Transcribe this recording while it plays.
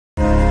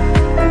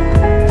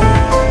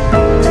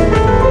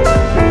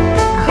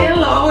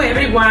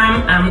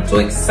too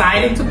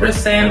excited to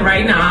present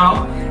right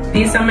now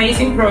these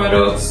amazing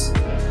products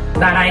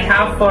that I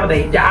have for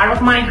the yard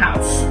of my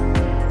house.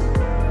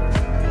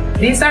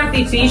 This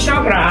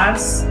artificial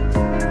grass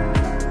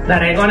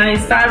that I'm gonna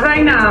install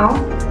right now,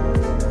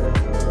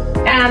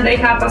 and they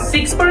have a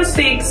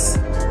 6x6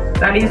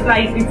 that is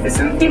like 50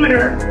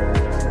 centimeters,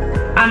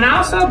 and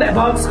also the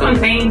box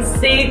contains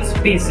 6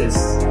 pieces.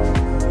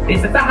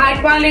 This is a high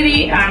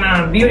quality and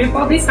a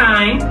beautiful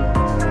design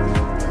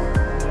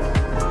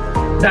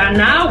that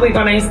now we're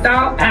gonna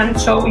install and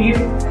show you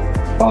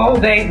how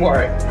they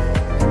work.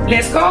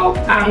 Let's go.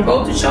 I'm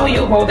going to show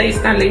you how the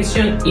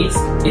installation is.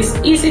 It's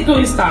easy to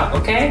install,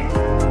 okay?